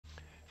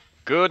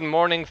Good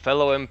morning,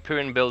 fellow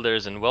Empyrion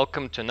builders, and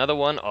welcome to another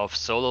one of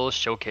Solo's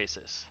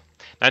showcases.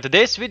 Now, in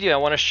today's video, I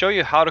want to show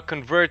you how to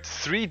convert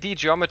 3D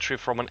geometry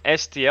from an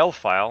STL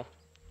file,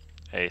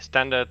 a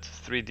standard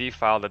 3D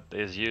file that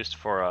is used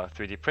for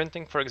 3D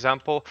printing, for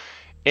example,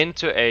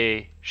 into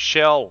a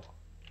shell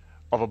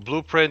of a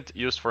blueprint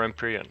used for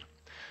Empyrion.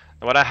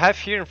 Now, what I have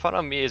here in front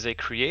of me is a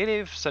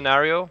creative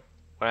scenario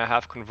where I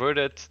have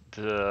converted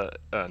the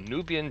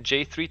Nubian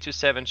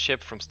J327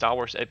 ship from Star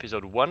Wars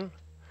Episode 1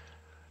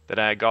 that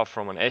I got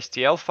from an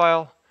STL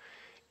file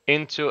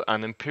into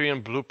an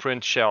Empyrion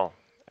blueprint shell.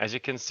 As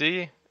you can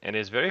see, it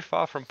is very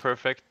far from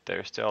perfect.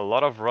 There's still a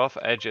lot of rough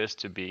edges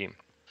to be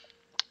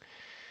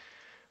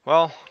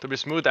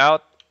smoothed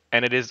out,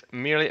 and it is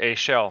merely a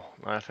shell.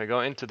 Now, if I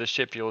go into the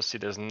ship, you'll see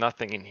there's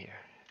nothing in here.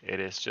 It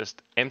is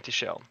just empty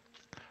shell.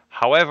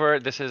 However,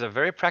 this is a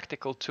very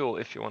practical tool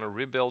if you want to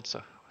rebuild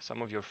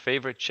some of your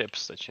favorite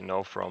ships that you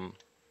know from,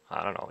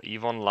 I don't know,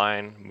 EVE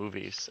Online,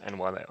 movies, and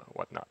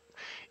whatnot,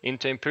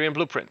 into Empyrion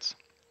blueprints.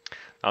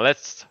 Now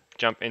let's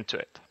jump into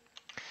it.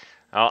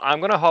 Now I'm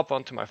going to hop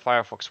onto my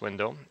Firefox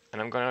window, and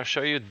I'm going to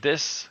show you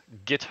this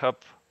GitHub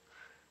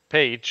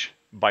page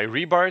by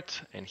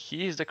Rebart, and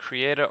he is the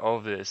creator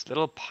of this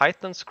little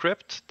Python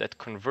script that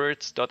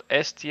converts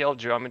 .stl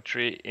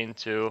geometry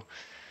into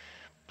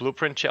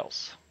blueprint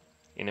shells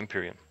in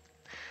Empyrion.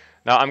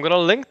 Now I'm going to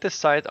link this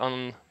site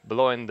on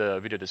below in the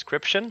video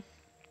description.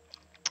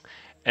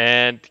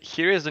 And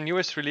here is the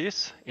newest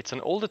release. It's an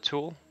older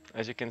tool.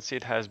 As you can see,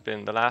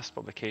 the last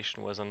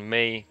publication was on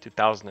May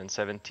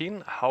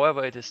 2017.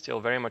 However, it is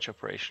still very much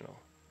operational.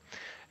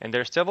 And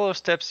there are several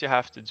steps you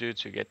have to do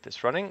to get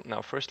this running.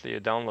 Now, firstly, you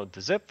download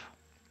the zip.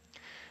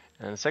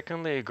 And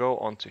secondly, you go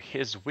onto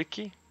his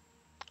wiki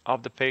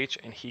of the page,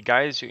 and he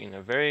guides you in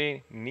a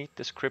very neat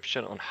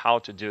description on how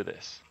to do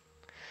this.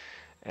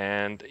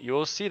 And you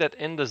will see that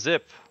in the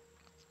zip,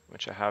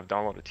 which I have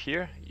downloaded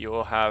here, you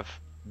will have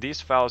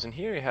these files in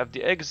here. You have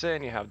the exe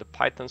and you have the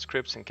Python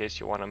scripts in case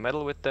you want to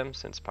meddle with them,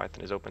 since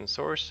Python is open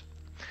source.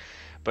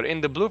 But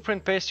in the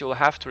blueprint page, you will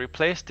have to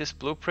replace this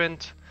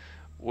blueprint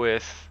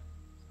with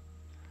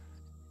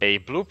a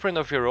blueprint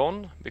of your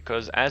own,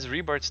 because as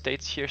Rebart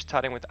states here,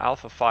 starting with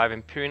Alpha 5,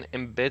 Empyrion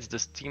embeds the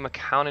Steam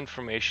account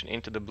information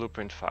into the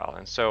blueprint file.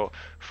 And so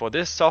for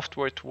this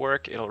software to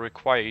work, it'll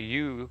require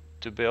you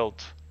to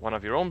build one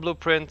of your own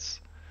blueprints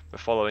by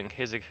following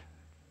his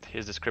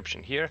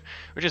description here,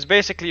 which is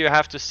basically you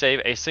have to save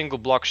a single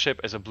block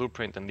ship as a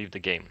blueprint and leave the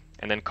game,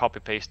 and then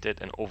copy paste it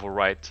and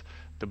overwrite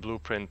the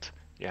blueprint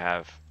you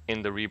have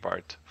in the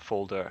Rebart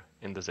folder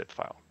in the zip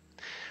file.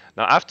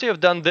 Now after you've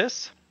done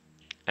this,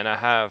 and I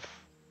have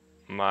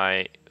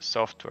my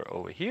software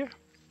over here,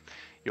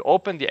 you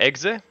open the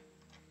exe,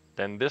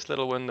 then this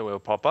little window will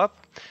pop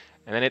up,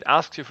 and then it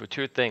asks you for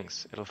two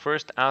things. It'll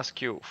first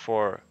ask you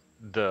for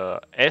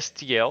the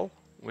STL,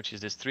 which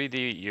is this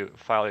 3D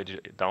file you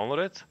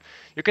downloaded.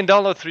 You can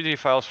download 3D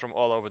files from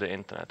all over the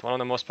internet. One of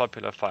the most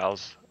popular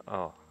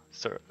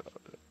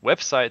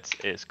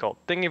websites is called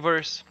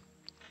Thingiverse,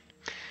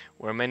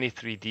 where many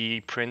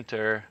 3D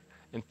printer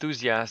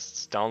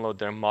enthusiasts download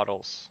their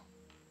models.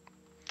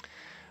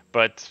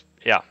 But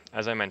yeah,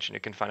 as I mentioned,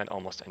 you can find it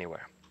almost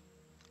anywhere.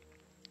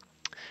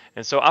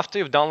 And so after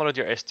you've downloaded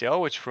your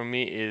STL, which for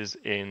me is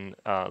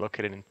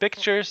located in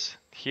pictures,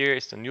 here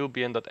is the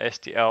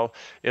Nubian.stl.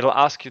 It'll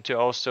ask you to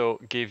also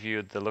give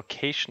you the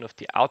location of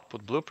the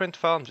output blueprint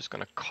file. I'm just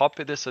going to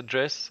copy this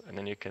address, and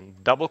then you can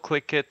double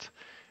click it,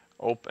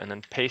 open, and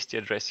then paste the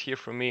address here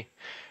for me.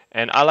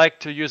 And I like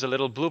to use a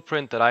little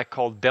blueprint that I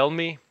call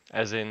delme,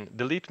 as in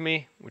delete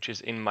me, which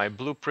is in my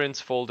blueprints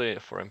folder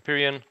for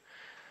Empyrion.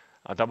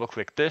 I'll double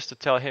click this to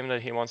tell him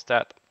that he wants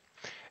that.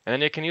 And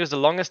then you can use the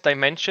longest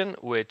dimension,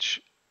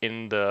 which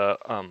in the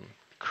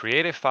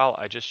creative file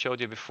I just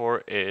showed you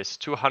before is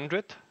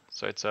 200.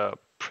 So it's a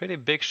pretty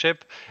big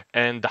ship.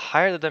 And the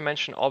higher the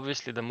dimension,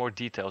 obviously, the more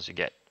details you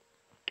get.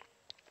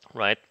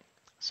 Right?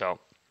 So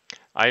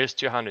I use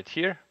 200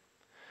 here.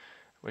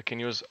 We can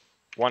use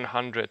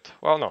 100.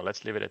 Well, no,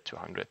 let's leave it at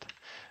 200.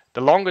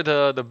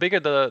 The bigger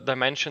the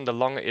dimension, the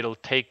longer it'll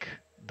take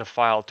the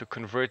file to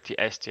convert the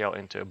STL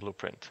into a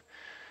blueprint.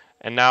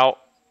 And now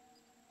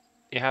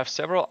you have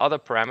several other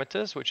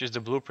parameters, which is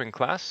the blueprint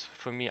class.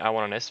 For me, I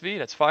want an SV,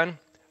 that's fine.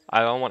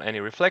 I don't want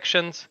any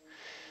reflections.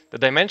 The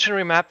dimension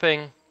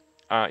remapping,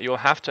 you'll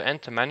have to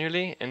enter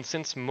manually. And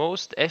since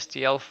most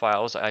STL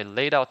files I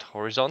laid out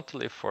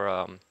horizontally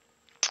for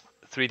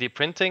 3D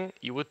printing,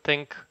 you would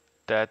think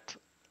that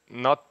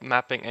not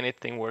mapping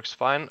anything works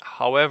fine.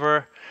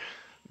 However,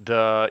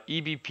 the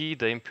EBP,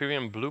 the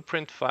Empyrion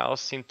blueprint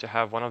files, seem to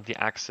have one of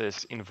the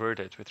axes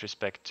inverted with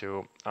respect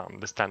to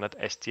the standard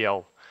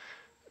STL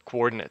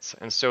coordinates.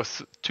 And so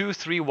 2,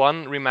 3,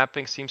 1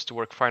 remapping seems to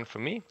work fine for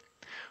me.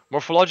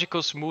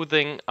 Morphological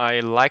smoothing,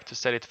 I like to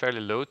set it fairly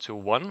low to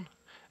 1.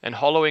 And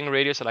hollowing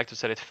radius, I like to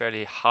set it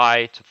fairly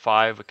high to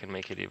 5. We can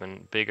make it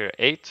even bigger,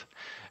 8.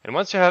 And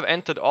once you have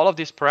entered all of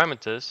these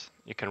parameters,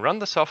 you can run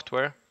the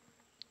software.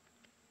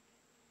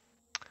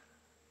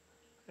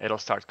 It'll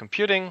start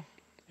computing.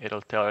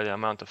 It'll tell you the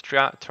amount of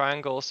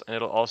triangles, and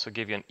it'll also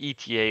give you an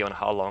ETA on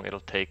how long it'll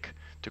take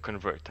to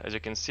convert. As you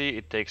can see,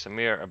 it takes a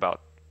mere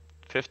about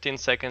 15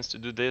 seconds to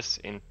do this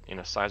in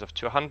a size of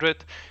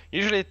 200.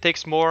 Usually it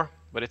takes more,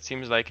 but it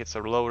seems like it's a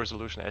low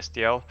resolution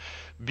STL.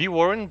 Be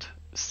warned,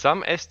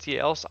 some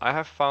STLs I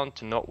have found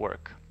to not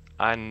work.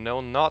 I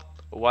know not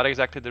what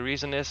exactly the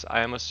reason is.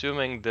 I am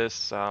assuming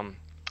this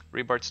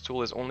Rebart's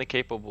tool is only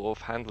capable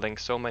of handling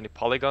so many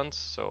polygons,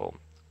 so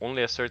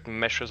only a certain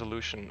mesh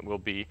resolution will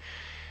be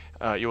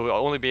you will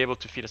only be able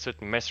to feed a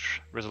certain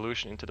mesh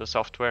resolution into the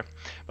software.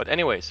 But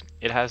anyways,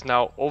 it has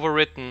now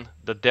overwritten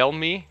the del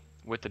me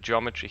with the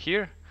geometry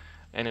here.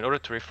 And in order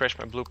to refresh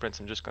my blueprints,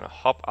 I'm just going to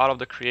hop out of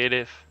the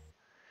creative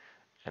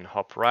and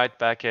hop right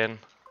back in.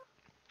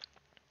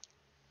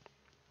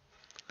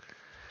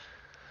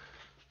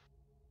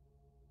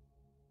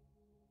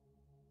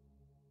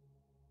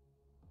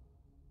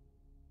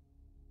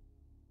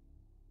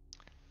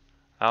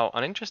 Now,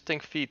 an interesting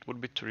feat would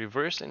be to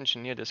reverse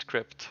engineer the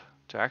script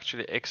to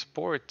actually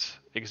export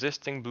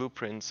existing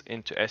blueprints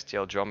into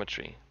STL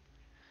geometry.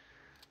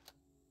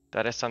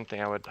 That is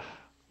something I would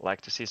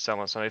like to see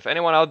someone. So if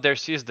anyone out there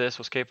sees this,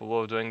 was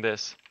capable of doing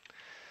this,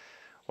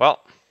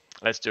 well,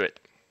 let's do it.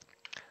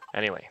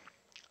 Anyway,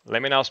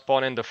 let me now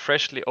spawn in the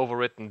freshly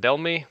overwritten del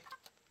me.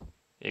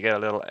 You get a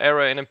little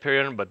error in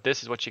Empyrion, but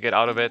this is what you get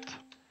out of it.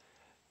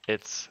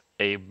 It's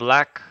a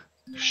black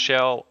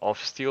shell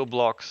of steel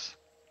blocks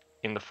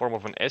in the form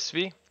of an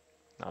SV.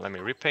 Now let me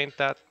repaint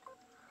that.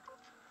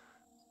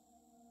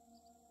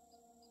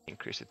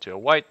 Increase it to a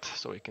white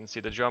so we can see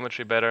the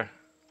geometry better.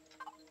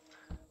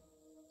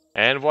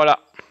 And voila!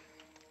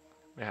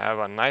 We have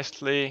a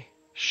nicely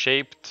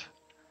shaped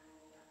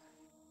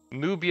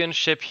Nubian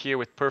ship here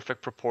with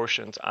perfect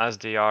proportions as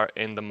they are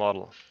in the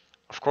model.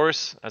 Of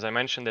course, as I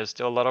mentioned, there's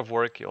still a lot of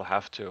work. You'll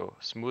have to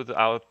smooth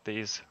out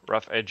these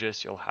rough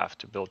edges. You'll have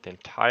to build the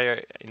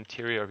entire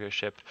interior of your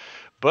ship.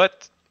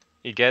 But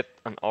you get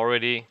an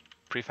already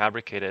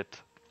prefabricated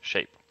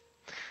shape.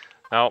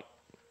 Now,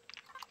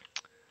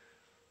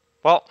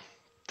 well,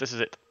 this is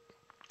it.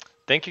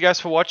 Thank you guys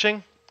for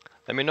watching.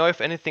 Let me know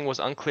if anything was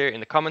unclear in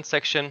the comment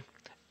section,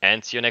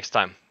 and see you next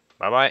time.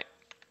 Bye bye.